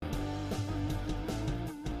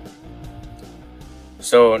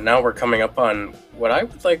So now we're coming up on what I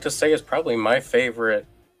would like to say is probably my favorite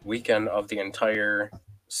weekend of the entire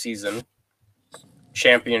season.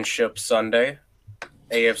 Championship Sunday,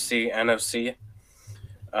 AFC, NFC.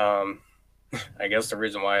 Um, I guess the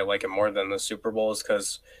reason why I like it more than the Super Bowl is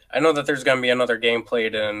because I know that there's going to be another game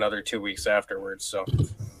played in another 2 weeks afterwards. So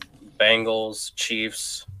Bengals,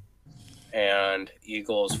 Chiefs, and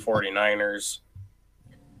Eagles, 49ers.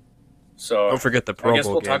 So Don't forget the I Pro guess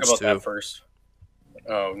Bowl we'll talk games about that too. first.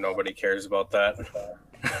 Oh, nobody cares about that.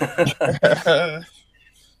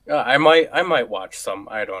 Yeah, I might watch some.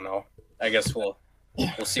 I don't know. I guess we'll see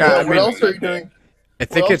what Yeah, the I what game mean, is else are that you day. doing? I What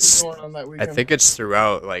think else is it's going on that I weekend? think it's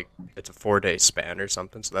throughout like it's a 4 day span or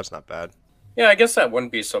something, so that's not bad. Yeah, I guess that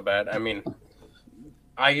wouldn't be so bad. I mean,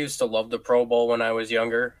 I used to love the Pro Bowl when I was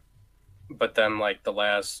younger, but then like the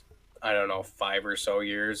last I don't know 5 or so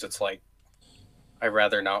years, it's like I'd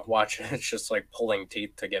rather not watch it. It's just like pulling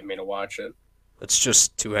teeth to get me to watch it. It's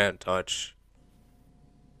just two hand touch.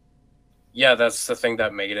 Yeah, that's the thing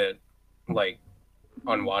that made it like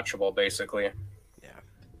unwatchable, basically. Yeah.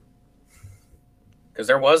 Because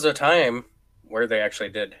there was a time where they actually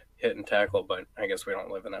did hit and tackle, but I guess we don't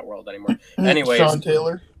live in that world anymore. Anyways, Sean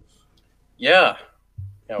Taylor. yeah,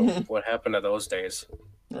 yeah. Right. What happened to those days?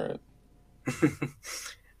 Right.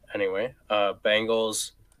 Anyway,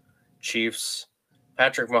 Bengals, Chiefs.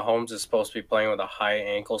 Patrick Mahomes is supposed to be playing with a high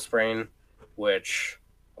ankle sprain, which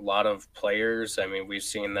a lot of players, I mean, we've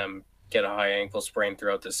seen them get a high ankle sprain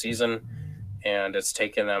throughout the season, and it's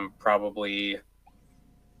taken them probably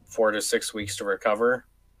 4 to 6 weeks to recover.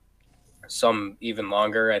 Some even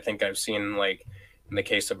longer. I think I've seen, like, in the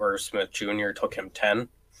case of Irv Smith Jr., took him 10.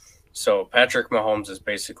 So Patrick Mahomes has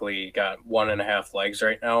basically got 1.5 legs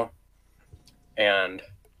right now, and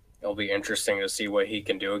it'll be interesting to see what he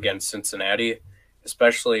can do against Cincinnati,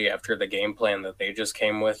 especially after the game plan that they just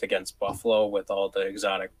came with against Buffalo with all the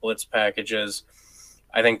exotic blitz packages.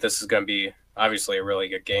 I think this is going to be obviously a really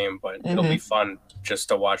good game, but it'll be Mm-hmm. fun just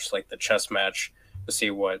to watch like the chess match to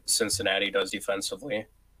see what Cincinnati does defensively.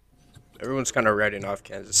 Everyone's kind of writing off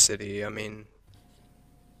Kansas City. I mean,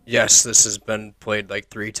 yes, this has been played like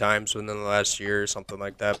 3 times within the last year or something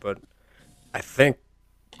like that, but I think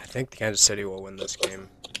I think Kansas City will win this game.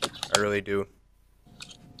 I really do.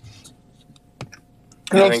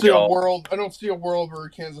 I I don't think see a y'all. world. I don't see a world where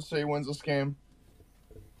Kansas City wins this game.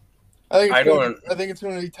 I think it's I gonna be. don't. I think it's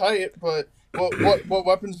gonna be tight. But what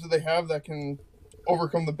weapons do they have that can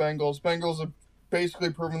overcome the Bengals? Bengals have basically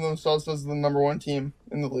proven themselves as the number one team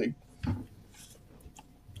in the league.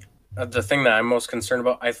 The thing that I'm most concerned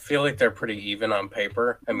about, I feel like they're pretty even on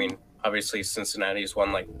paper. I mean, obviously Cincinnati's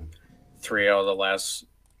won like 3 out of the last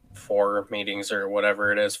 4 meetings or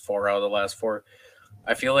whatever it is, 4 out of the last 4.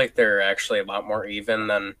 I feel like they're actually a lot more even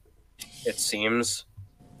than it seems.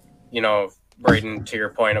 You know, Braden, to your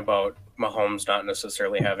point about Mahomes not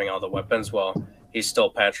necessarily having all the weapons, well, he's still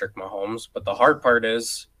Patrick Mahomes. But the hard part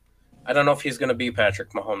is, I don't know if he's going to be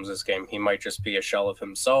Patrick Mahomes this game. He might just be a shell of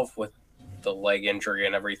himself with the leg injury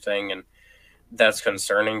and everything. And that's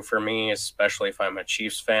concerning for me, especially if I'm a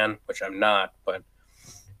Chiefs fan, which I'm not. But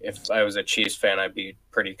if I was a Chiefs fan, I'd be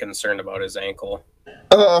pretty concerned about his ankle.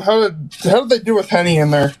 How did they do with Henny in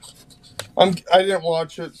there? I didn't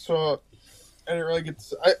watch it, so I didn't really get.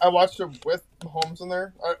 I watched it with Mahomes in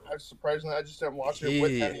there. I surprisingly I just didn't watch it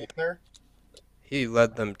with He Henny in there. he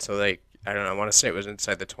led them to like I don't know. I want to say it was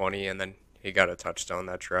inside the 20, and then he got a touchdown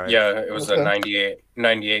that drive. Yeah, it was a Okay.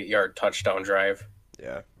 98 yard touchdown drive.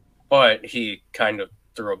 Yeah. But he kind of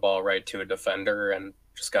threw a ball right to a defender and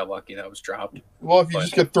just got lucky that was dropped. Well, if you But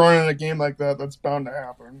just get thrown in a game like that, that's bound to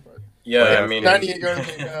happen. But yeah, Oh I yeah. mean, 98 yards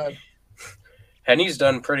ain't bad. Henny's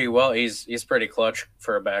done pretty well. He's pretty clutch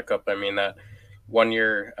for a backup. I mean, that one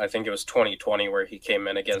year, I think it was 2020, where he came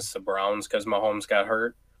in against the Browns because Mahomes got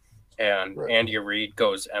hurt, and Right. Andy Reid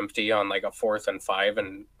goes empty on like a 4th and 5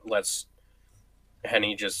 and lets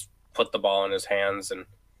Henny just put the ball in his hands and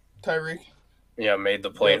Tyreek. yeah, made the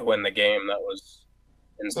play Yeah. to win the game. That was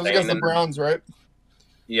That was insane. against the And Browns, right?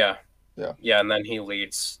 yeah, Yeah. yeah, and then he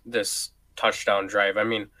leads this touchdown drive. I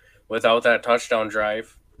mean, without that touchdown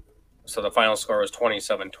drive, so the final score was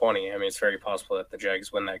 27-20. I mean, it's very possible that the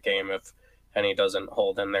Jags win that game if Henny doesn't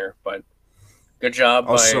hold in there. But good job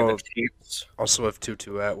by the Also, Chiefs. also if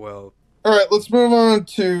Tutu Atwell. All right, let's move on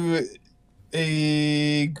to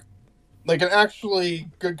a an actually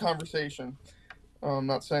good conversation. I'm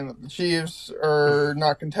not saying that the Chiefs are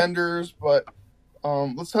not contenders, but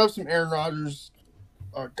let's have some Aaron Rodgers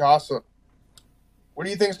gossip. What do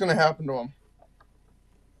you think is going to happen to him?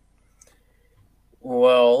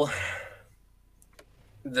 Well,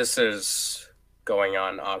 this is going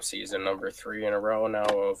on off season number 3 in a row now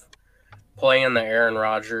of playing the Aaron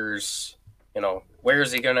Rodgers, where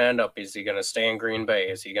is he going to end up? Is he going to stay in Green Bay?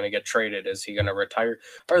 Is he going to get traded? Is he going to retire?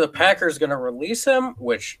 Are the Packers going to release him?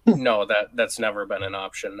 Which, no, that's never been an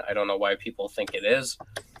option. I don't know why people think it is,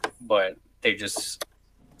 but they just,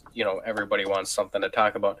 everybody wants something to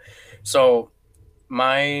talk about. So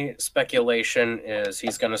my speculation is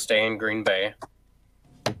he's going to stay in Green Bay.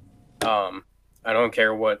 I don't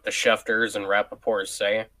care what the Schefters and Rappaports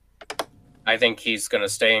say. I think he's going to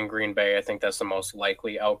stay in Green Bay. I think that's the most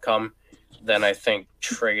likely outcome. Then I think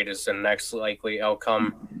trade is the next likely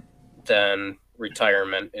outcome. Then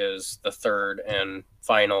retirement is the third and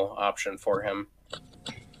final option for him.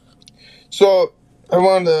 So I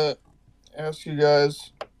wanted to ask you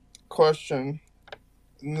guys a question,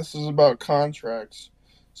 and this is about contracts.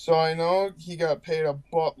 So I know he got paid a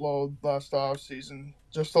buttload last offseason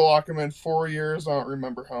just to lock him in 4 years. I don't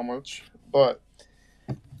remember how much, but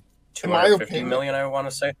 $250 million, I want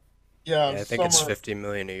to say. Yeah, I think it's $50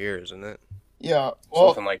 million a year, isn't it? Yeah, well,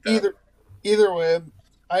 something like that. Either way,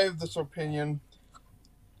 I have this opinion.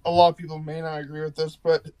 A lot of people may not agree with this,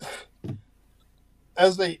 but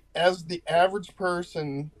as the average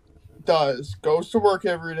person goes to work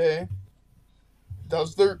every day,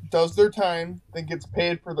 does their time, then gets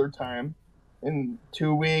paid for their time in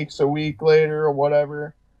 2 weeks, a week later, or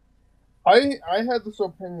whatever. I had this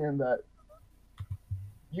opinion that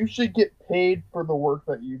you should get paid for the work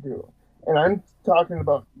that you do. And I'm talking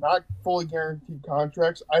about not fully guaranteed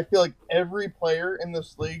contracts. I feel like every player in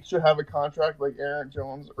this league should have a contract like Aaron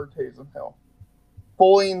Jones or Taysom Hill.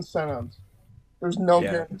 Fully incentives. There's no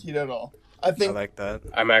guaranteed at all. I like that.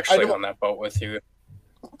 I'm actually on that boat with you.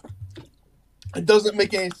 It doesn't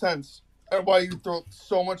make any sense why you throw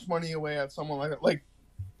so much money away at someone like that. Like,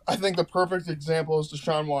 I think the perfect example is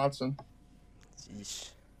Deshaun Watson.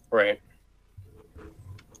 Jeez. Right.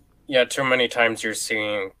 Yeah, too many times you're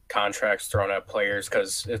seeing contracts thrown at players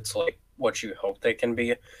because it's like what you hope they can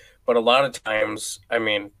be. But a lot of times, I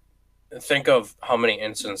mean, think of how many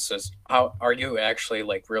instances. How are you actually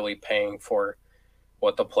like really paying for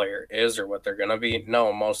what the player is or what they're going to be?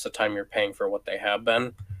 No, most of the time you're paying for what they have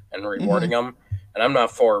been and rewarding them. And I'm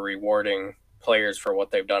not for rewarding players for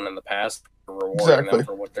what they've done in the past, or rewarding them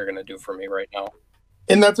for what they're going to do for me right now.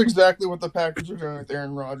 And that's exactly what the Packers are doing with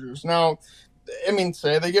Aaron Rodgers. Now, I mean,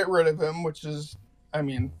 say they get rid of him, which is, I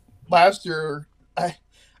mean, last year, I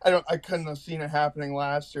couldn't have seen it happening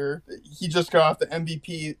last year. He just got off the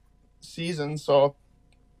MVP season, so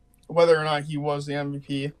whether or not he was the MVP,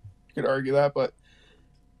 you could argue that, but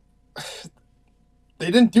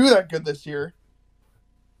they didn't do that good this year.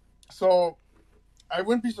 So I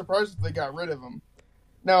wouldn't be surprised if they got rid of him.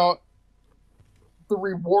 Now, the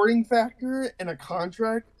rewarding factor in a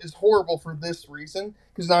contract is horrible for this reason,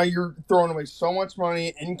 because now you're throwing away so much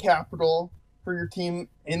money in capital for your team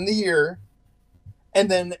in the year, and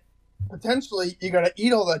then potentially you got to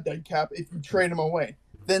eat all that dead cap if you trade him away.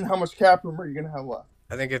 Then how much cap room are you going to have left?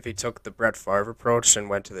 I think if he took the Brett Favre approach and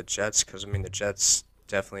went to the Jets, because, I mean, the Jets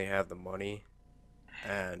definitely have the money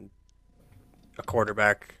and a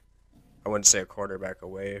quarterback. I wouldn't say a quarterback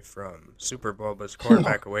away from Super Bowl, but a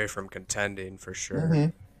quarterback away from contending for sure. Mm-hmm.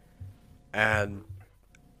 And,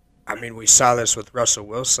 I mean, we saw this with Russell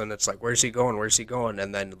Wilson. It's like, where's he going? Where's he going?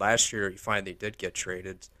 And then last year he finally did get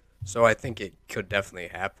traded. So I think it could definitely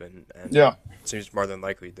happen. And Yeah. it seems more than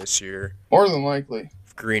likely this year. More than likely.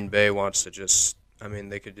 If Green Bay wants to just, I mean,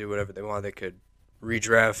 they could do whatever they want. They could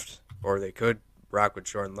redraft, or they could rock with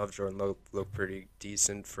Jordan Love. Jordan Love looked pretty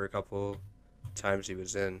decent for a couple times he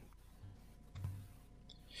was in.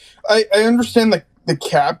 I understand the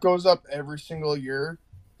cap goes up every single year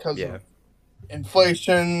because of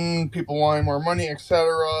inflation, people wanting more money,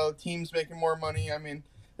 etc., teams making more money. I mean,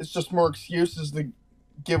 it's just more excuses to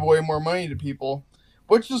give away more money to people,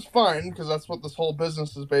 which is fine because that's what this whole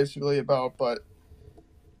business is basically about. But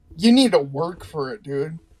you need to work for it,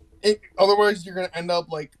 dude. Otherwise, you're going to end up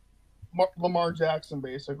like Lamar Jackson,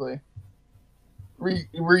 basically.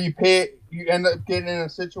 Where you end up getting in a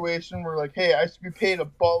situation where, like, hey, I should be paid a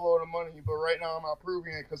buttload of money, but right now I'm not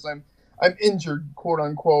proving it because I'm injured, quote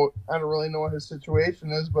unquote. I don't really know what his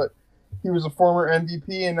situation is, but he was a former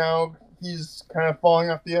MVP and now he's kind of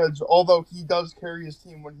falling off the edge, although he does carry his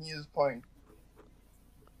team when he is playing.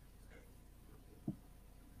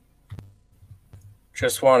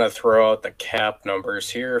 Just want to throw out the cap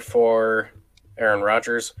numbers here for Aaron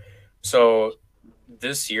Rodgers. So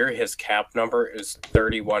this year, his cap number is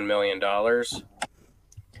 $31 million.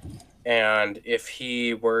 And if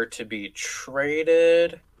he were to be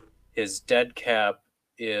traded, his dead cap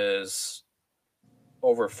is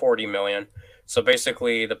over $40 million. So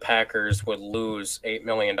basically, the Packers would lose $8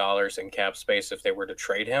 million in cap space if they were to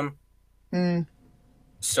trade him. Mm.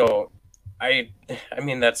 So I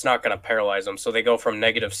mean that's not going to paralyze them. So they go from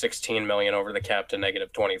negative 16 million over the cap to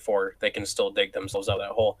negative 24. They can still dig themselves out of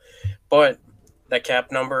that hole. But that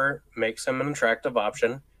cap number makes him an attractive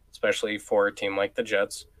option, especially for a team like the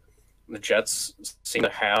Jets. The Jets seem to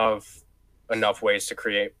have enough ways to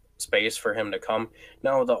create space for him to come.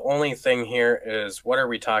 Now, the only thing here is what are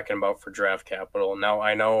we talking about for draft capital? Now,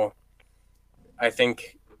 I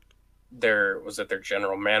think their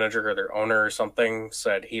general manager or their owner or something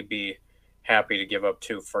said he'd be happy to give up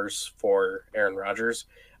 2 firsts for Aaron Rodgers.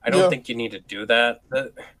 I don't Yeah. think you need to do that.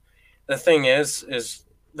 The thing is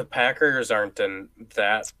the Packers aren't in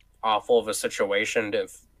that awful of a situation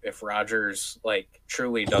if Rodgers like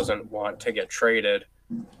truly doesn't want to get traded,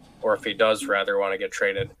 or if he does rather want to get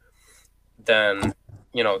traded, then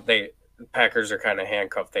the Packers are kind of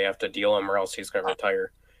handcuffed. They have to deal him or else he's going to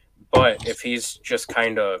retire. But if he's just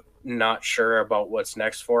kind of not sure about what's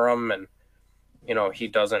next for him, and he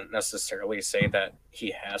doesn't necessarily say that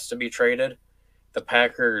he has to be traded, the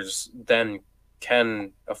Packers then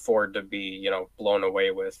can afford to be blown away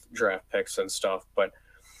with draft picks and stuff. But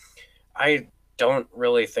I don't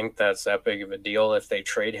really think that's that big of a deal if they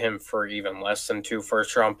trade him for even less than 2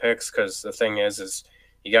 first round picks, because the thing is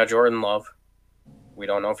you got Jordan Love. We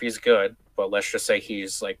don't know if he's good, but let's just say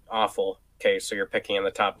he's like awful. Okay, so you're picking in the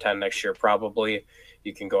top 10 next year, probably.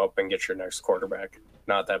 You can go up and get your next quarterback.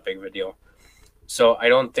 Not that big of a deal. So I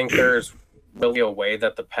don't think there's really a way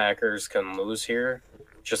that the Packers can lose here,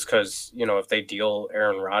 just because, if they deal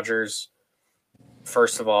Aaron Rodgers,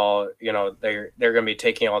 first of all, they're going to be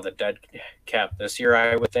taking all the dead cap this year,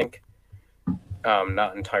 I would think.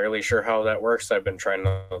 Not entirely sure how that works. I've been trying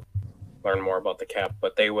to learn more about the cap,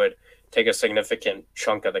 but they would take a significant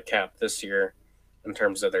chunk of the cap this year in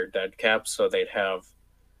terms of their dead cap, so they'd have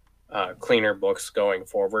cleaner books going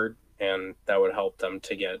forward, and that would help them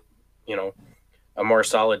to get, a more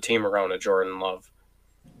solid team around a Jordan Love.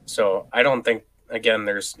 So I don't think, again,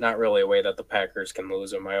 there's not really a way that the Packers can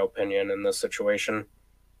lose, in my opinion, in this situation,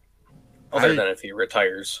 other than if he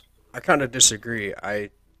retires. I kind of disagree. I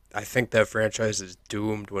think that franchise is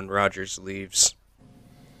doomed when Rodgers leaves.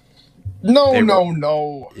 No, They no, were-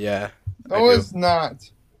 no. Yeah, No, it's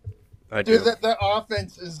not. I Dude, do. that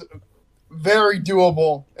offense is very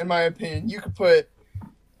doable, in my opinion. You could put.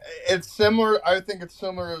 It's similar. I think it's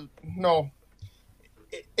similar. No.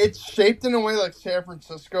 It's shaped in a way like San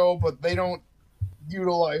Francisco, but they don't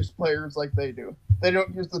utilize players like they do. They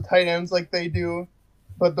don't use the tight ends like they do.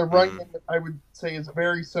 But the run game, I would say, is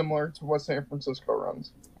very similar to what San Francisco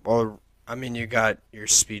runs. Well, I mean, you got your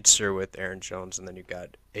speedster with Aaron Jones, and then you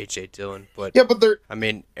got A.J. Dillon. But, Yeah, but they're. I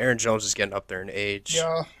mean, Aaron Jones is getting up there in age.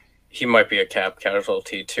 Yeah. He might be a cap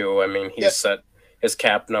casualty too. I mean, he's set his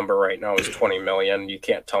cap number right now is 20 million. You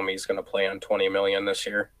can't tell me he's going to play on 20 million this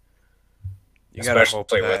year. You got to hope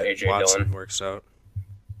Especially that with A.J. Watson Dillon. works out.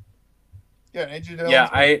 Yeah, AJ Dillon's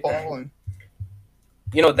Yeah, balling.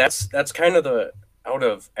 That's kind of the out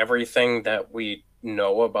of everything that we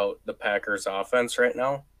know about the Packers offense right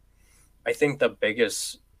now. I think the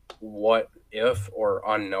biggest what if or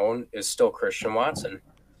unknown is still Christian Watson,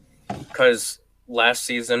 because last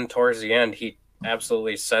season towards the end he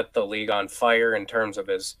absolutely set the league on fire in terms of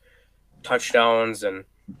his touchdowns, and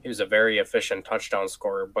he was a very efficient touchdown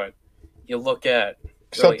scorer. But you look at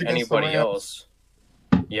Except really against the anybody Rams. else,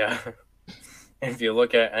 yeah. If you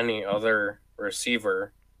look at any other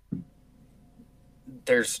receiver,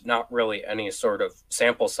 there's not really any sort of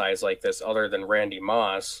sample size like this other than Randy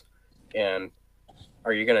Moss. And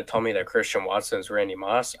are you going to tell me that Christian Watson's Randy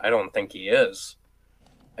Moss? I don't think he is.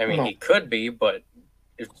 I mean, No. he could be, but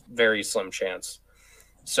it's very slim chance.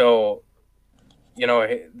 So,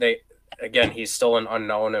 he's still an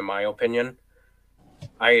unknown in my opinion.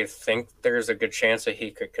 I think there's a good chance that he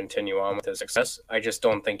could continue on with his success. I just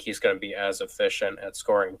don't think he's going to be as efficient at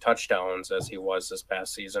scoring touchdowns as he was this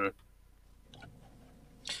past season.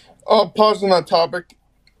 Pause on that topic.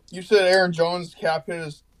 You said Aaron Jones' cap hit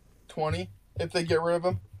is 20 if they get rid of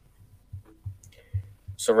him.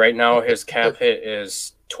 So right now his cap hit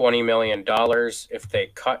is $20 million. If they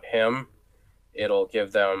cut him, it'll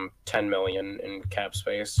give them $10 million in cap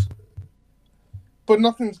space. But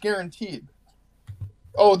nothing's guaranteed.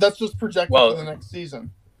 Oh, that's just projected for the next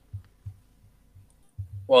season.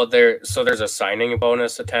 Well, there's a signing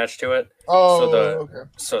bonus attached to it. Oh, okay. okay.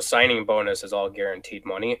 So signing bonus is all guaranteed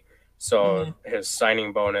money. So his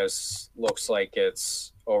signing bonus looks like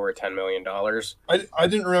it's over $10 million. I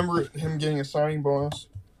didn't remember him getting a signing bonus.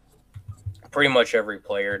 Pretty much every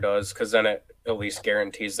player does, because then it at least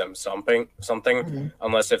guarantees them something.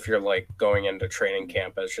 Unless if you're like going into training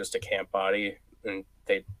camp as just a camp body and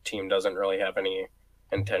the team doesn't really have any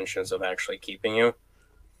intentions of actually keeping you.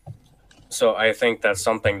 So I think that's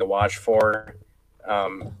something to watch for.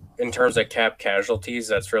 In terms of cap casualties,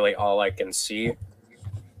 that's really all I can see.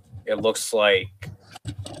 It looks like,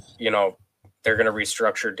 you know, they're going to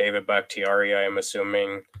restructure David Bakhtiari, I'm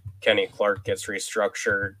assuming. Kenny Clark gets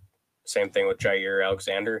restructured. Same thing with Jair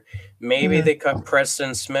Alexander. Maybe Mhm. they cut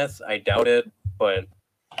Preston Smith. I doubt it, but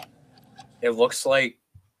it looks like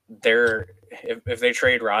they're if they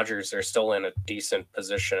trade Rodgers, they're still in a decent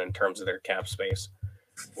position in terms of their cap space,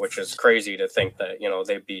 which is crazy to think that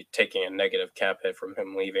they'd be taking a negative cap hit from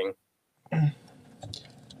him leaving.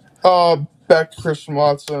 Back to Christian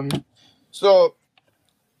Watson. So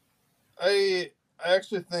I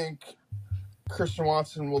actually think Christian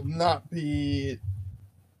Watson will not be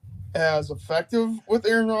as effective with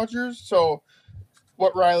Aaron Rodgers. So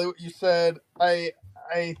what you said, I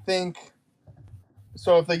think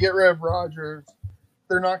so. If they get rid of Rodgers,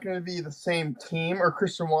 they're not going to be the same team, or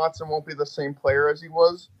Christian Watson won't be the same player as he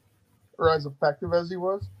was, or as effective as he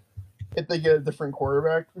was, if they get a different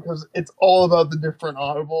quarterback, because it's all about the different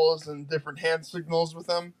audibles and different hand signals with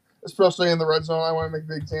them, especially in the red zone. I want to make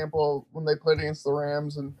the example when they played against the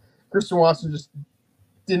Rams and Christian Watson just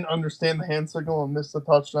didn't understand the hand signal and missed the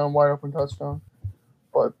touchdown, wide open touchdown.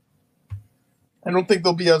 But I don't think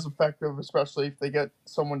they'll be as effective, especially if they get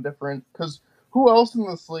someone different. Because who else in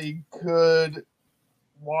this league could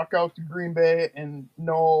walk out to Green Bay and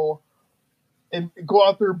know and go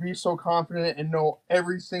out there and be so confident and know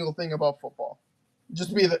every single thing about football?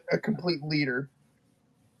 Just be a complete leader.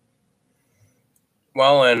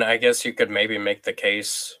 Well, and I guess you could maybe make the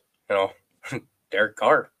case, Derek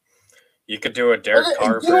Carr. You could do a Derek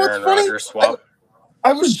Carr for Aaron Rodgers swap.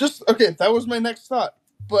 I was just okay. That was my next thought,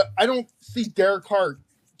 but I don't see Derek Carr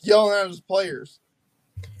yelling at his players.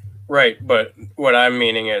 Right, but what I'm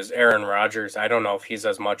meaning is Aaron Rodgers. I don't know if he's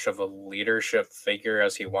as much of a leadership figure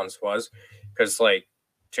as he once was, because like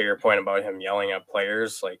to your point about him yelling at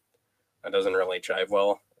players, like that doesn't really jive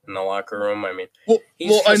well in the locker room. I mean,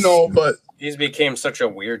 I know, but he's became such a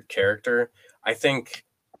weird character. I think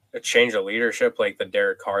a change of leadership, like the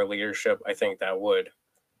Derek Carr leadership, I think that would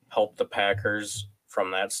help the Packers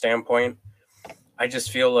from that standpoint. I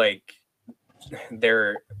just feel like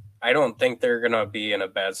I don't think they're going to be in a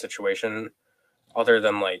bad situation other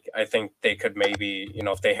than like, I think they could maybe,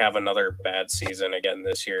 if they have another bad season again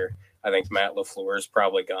this year, I think Matt LaFleur is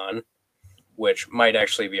probably gone, which might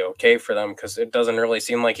actually be okay for them because it doesn't really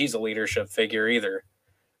seem like he's a leadership figure either.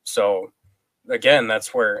 So again,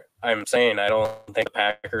 that's where I'm saying I don't think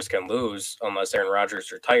the Packers can lose unless Aaron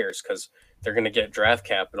Rodgers retires because they're going to get draft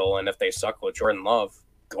capital. And if they suck with Jordan Love,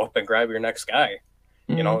 go up and grab your next guy.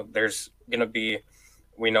 Mm-hmm. There's going to be,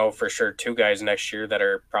 we know for sure, 2 guys next year that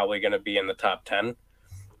are probably going to be in the top 10.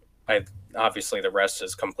 Obviously, the rest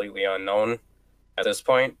is completely unknown at this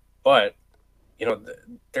point. But,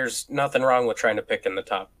 there's nothing wrong with trying to pick in the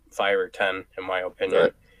top 5 or 10, in my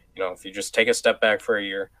opinion. Right. If you just take a step back for a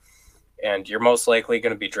year, and you're most likely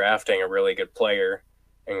going to be drafting a really good player,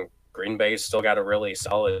 and Green Bay's still got a really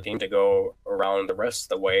solid team to go around the rest of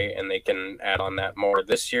the way, and they can add on that more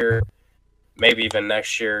this year, maybe even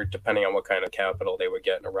next year, depending on what kind of capital they would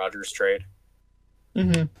get in a Rodgers trade.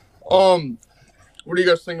 Mm-hmm. What do you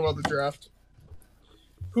guys think about the draft?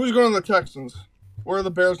 Who's going to the Texans? What are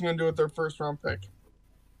the Bears going to do with their first round pick?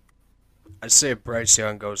 I'd say Bryce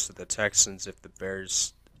Young goes to the Texans if the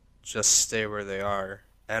Bears just stay where they are.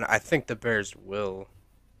 And I think the Bears will.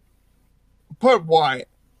 But why?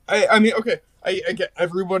 I mean, okay, I get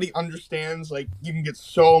everybody understands like you can get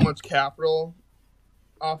so much capital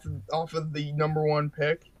off of the number 1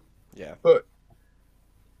 pick. Yeah. But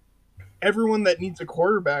everyone that needs a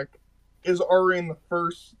quarterback is already in the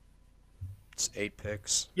first. It's 8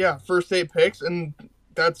 picks. Yeah, first 8 picks, and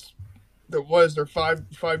that's there five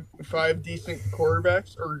decent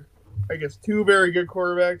quarterbacks, or I guess 2 very good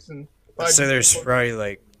quarterbacks and. I'd say there's probably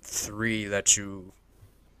like 3 that you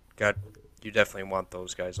got. You definitely want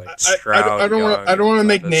those guys like Stroud. I don't want to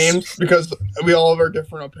make names because we all have our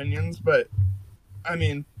different opinions, but I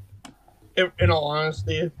mean, in all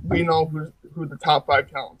honesty, we know who the top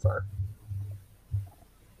 5 talents are.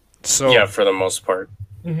 So yeah, for the most part.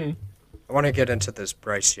 Mm-hmm. I want to get into this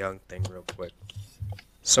Bryce Young thing real quick.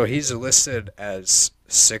 So he's listed as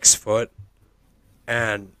 6 foot,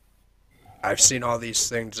 and I've seen all these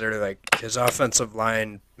things that are like his offensive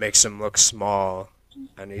line makes him look small,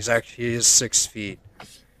 and he is 6 feet.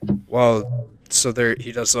 Well, so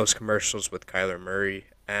he does those commercials with Kyler Murray,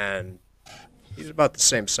 and he's about the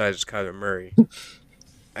same size as Kyler Murray.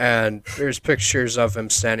 And there's pictures of him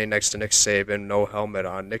standing next to Nick Saban, no helmet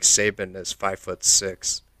on. Nick Saban is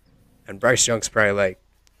 5'6", and Bryce Young's probably like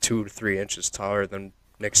 2 to 3 inches taller than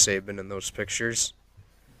Nick Saban in those pictures.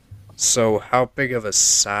 So how big of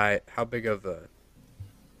a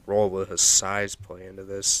role will his size play into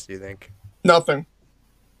this, do you think? Nothing.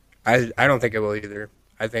 I don't think it will either.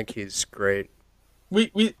 I think he's great.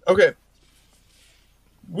 We okay.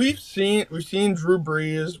 We've seen Drew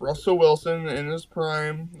Brees, Russell Wilson in his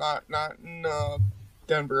prime, not in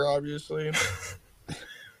Denver, obviously.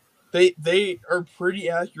 They are pretty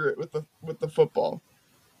accurate with the football.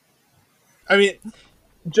 I mean,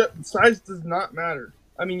 size does not matter.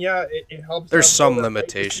 I mean, yeah, it helps. There's have some all that height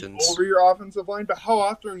to see limitations. over your offensive line, but how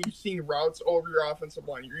often are you seeing routes over your offensive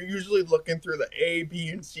line? You're usually looking through the A, B,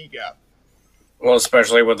 and C gap. Well,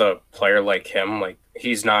 especially with a player like him, like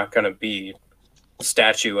he's not going to be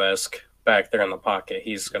statuesque back there in the pocket.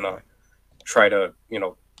 He's going to try to,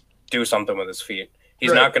 do something with his feet.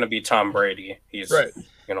 He's Right. not going to be Tom Brady. He's, Right.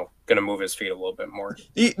 going to move his feet a little bit more.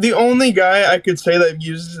 The only guy I could say that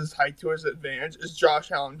uses his height to his advantage is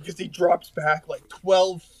Josh Allen because he drops back like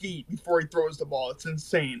 12 feet before he throws the ball. It's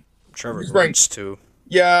insane. Trevor He's ranked- Lawrence too.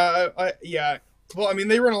 Yeah, yeah. Well, I mean,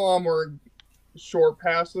 they run a lot more short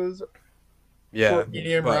passes, Yeah, short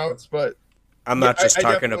medium but routes, but I'm not Yeah, just I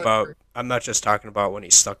talking definitely about. agree. I'm not just talking about when he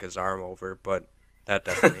stuck his arm over, but that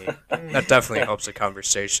definitely helps the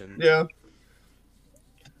conversation. yeah.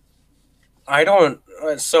 I don't.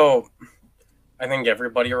 So I think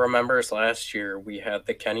everybody remembers last year we had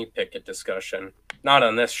the Kenny Pickett discussion. Not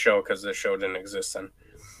on this show because this show didn't exist then.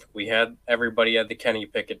 Everybody had the Kenny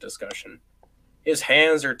Pickett discussion. His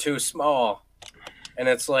hands are too small. And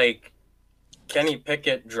it's like Kenny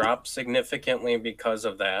Pickett dropped significantly because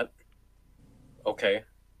of that. Okay,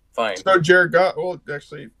 fine. So Jared Goff. Well,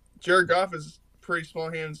 actually, Jared Goff is pretty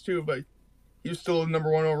small hands too, but he's still the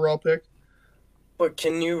number 1 overall pick. But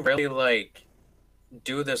can you really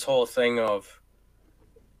do this whole thing of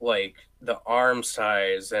the arm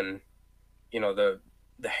size and the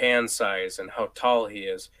hand size and how tall he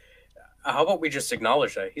is? How about we just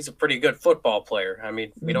acknowledge that he's a pretty good football player? I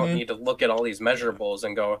mean, we don't Mhm. need to look at all these measurables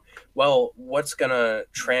and go, well, what's gonna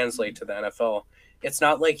translate to the NFL? It's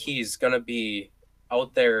not like he's gonna be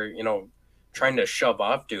out there, trying to shove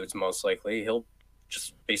off dudes. Most likely, he'll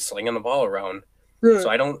just be slinging the ball around. So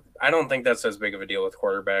I don't think that's as big of a deal with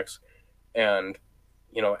quarterbacks. And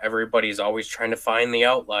everybody's always trying to find the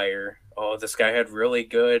outlier. Oh, this guy had really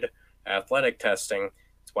good athletic testing.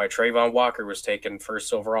 That's why Trayvon Walker was taken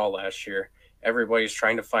first overall last year. Everybody's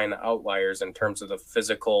trying to find the outliers in terms of the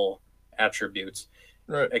physical attributes.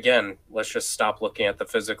 Right. Again, let's just stop looking at the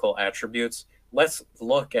physical attributes. Let's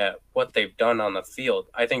look at what they've done on the field.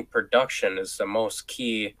 I think production is the most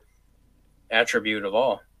key attribute of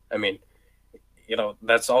all. I mean,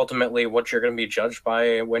 that's ultimately what you're going to be judged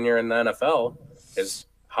by when you're in the NFL is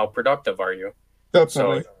how productive are you.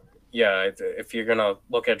 Definitely. So, yeah, if you're going to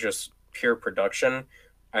look at just pure production,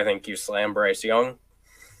 I think you slam Bryce Young.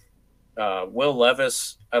 Will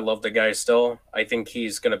Levis, I love the guy still. I think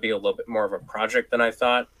he's going to be a little bit more of a project than I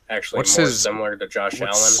thought. Actually, similar to Josh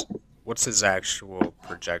Allen. What's his actual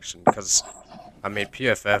projection? Because, I mean,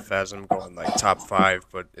 PFF has him going top 5,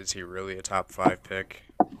 but is he really a top 5 pick?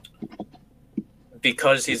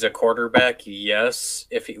 Because he's a quarterback, yes.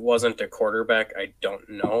 If he wasn't a quarterback, I don't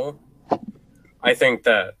know. I think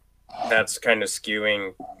that's kind of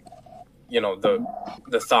skewing,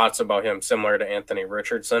 the thoughts about him similar to Anthony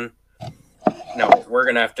Richardson. Now, we're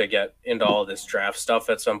going to have to get into all this draft stuff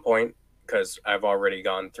at some point because I've already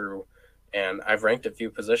gone through and I've ranked a few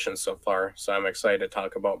positions so far. So I'm excited to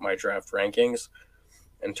talk about my draft rankings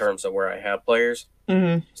in terms of where I have players.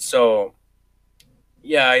 Mm-hmm. So,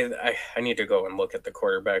 yeah, I need to go and look at the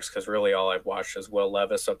quarterbacks because really all I've watched is Will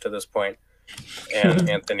Levis up to this point and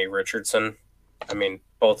Anthony Richardson. I mean,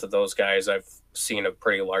 both of those guys, I've seen a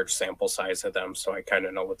pretty large sample size of them, so I kind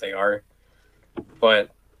of know what they are.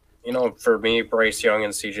 But, for me, Bryce Young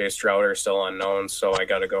and CJ Stroud are still unknown, so I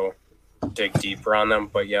got to go dig deeper on them.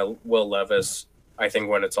 But, yeah, Will Levis, I think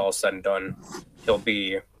when it's all said and done, he'll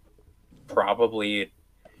be probably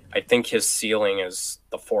 – I think his ceiling is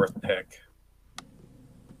the 4th pick.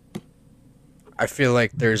 I feel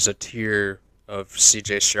like there's a tier of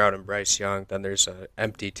CJ Stroud and Bryce Young, then there's an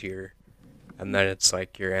empty tier, and then it's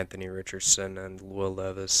your Anthony Richardson and Will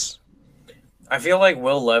Levis. I feel like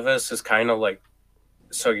Will Levis is kind of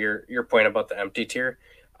so your point about the empty tier,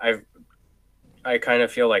 I kind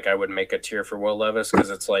of feel like I would make a tier for Will Levis because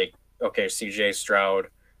it's okay, CJ Stroud,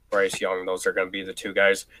 Bryce Young, those are going to be the 2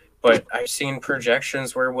 guys. But I've seen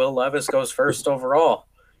projections where Will Levis goes first overall.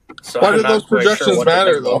 So Why do those projections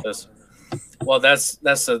matter, though? Well, that's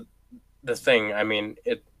the thing. I mean,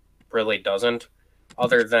 it really doesn't.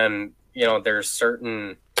 Other than there's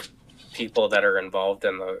certain people that are involved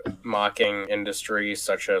in the mocking industry,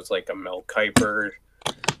 such as like a Mel Kiper,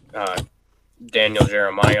 uh, Daniel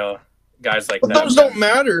Jeremiah, guys like But that. those don't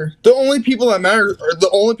matter. The only people that matter, or the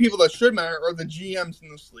only people that should matter, are the GMs in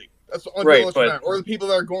this league. That's the only Right, people that should but matter, or the people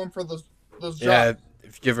that are going for those Yeah, jobs.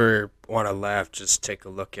 if you ever want to laugh, just take a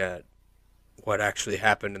look at what actually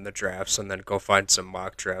happened in the drafts, and then go find some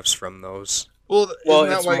mock drafts from those. Well,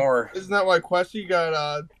 it's more. isn't that why Questy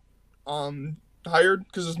got hired?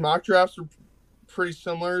 Because his mock drafts were pretty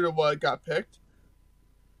similar to what got picked.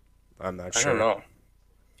 I'm not I sure. don't know,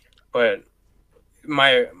 but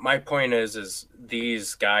my point is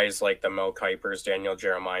these guys like the Mel Kipers, Daniel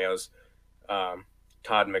Jeremiah's, Todd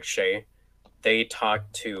McShay, they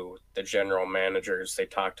talk to the general managers, they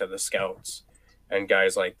talk to the scouts, and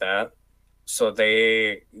guys like that. So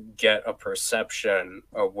they get a perception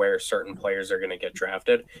of where certain players are going to get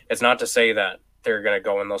drafted. It's not to say that they're going to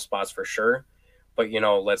go in those spots for sure, but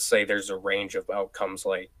let's say there's a range of outcomes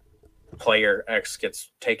like player X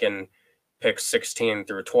gets taken pick 16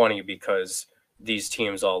 through 20 because these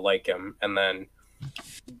teams all like him. And then,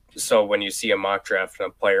 so when you see a mock draft and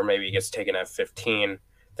a player maybe gets taken at 15,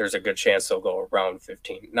 there's a good chance they'll go around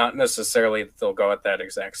 15. Not necessarily that they'll go at that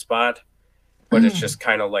exact spot, but it's just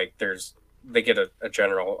kind of like they get a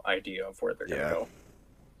general idea of where they're going to go.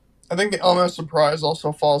 I think the element of surprise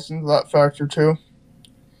also falls into that factor too.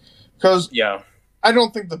 Because I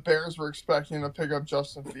don't think the Bears were expecting to pick up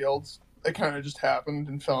Justin Fields. It kind of just happened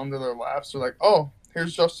and fell into their laps. They're like, oh,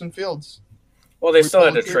 here's Justin Fields. Well, they still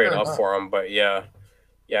had to trade up for him, but yeah.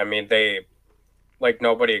 I mean,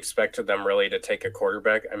 nobody expected them really to take a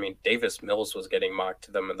quarterback. I mean, Davis Mills was getting mocked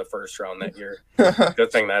to them in the first round that year.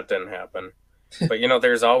 Good thing that didn't happen. But,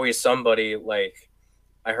 there's always somebody like,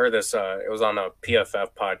 I heard this, it was on a PFF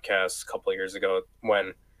podcast a couple of years ago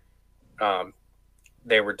when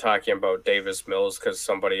they were talking about Davis Mills because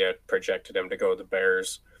somebody had projected him to go to the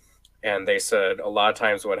Bears. And they said a lot of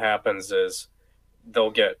times what happens is they'll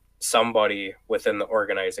get somebody within the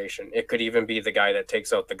organization. It could even be the guy that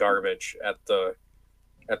takes out the garbage at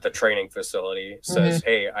the training facility says,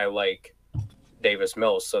 hey, I like Davis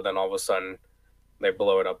Mills. So then all of a sudden they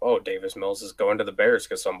blow it up. Oh, Davis Mills is going to the Bears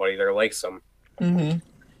because somebody there likes him. Mm-hmm.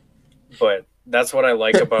 But that's what I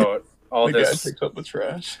like about all the this. Guy picks up the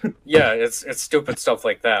trash. Yeah, it's stupid stuff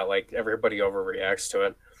like that. Like everybody overreacts to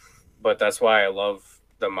it. But that's why I love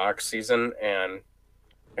the mock season, and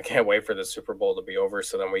I can't wait for the Super Bowl to be over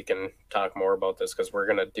so then we can talk more about this because we're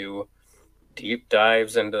going to do deep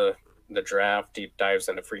dives into the draft, deep dives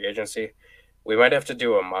into free agency. We might have to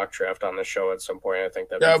do a mock draft on the show at some point. I think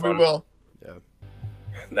that'd be fun. Yeah, we will. Yeah.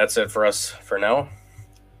 That's it for us for now.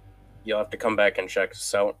 You'll have to come back and check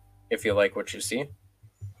us out if you like what you see.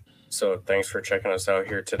 So thanks for checking us out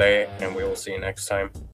here today, and we will see you next time.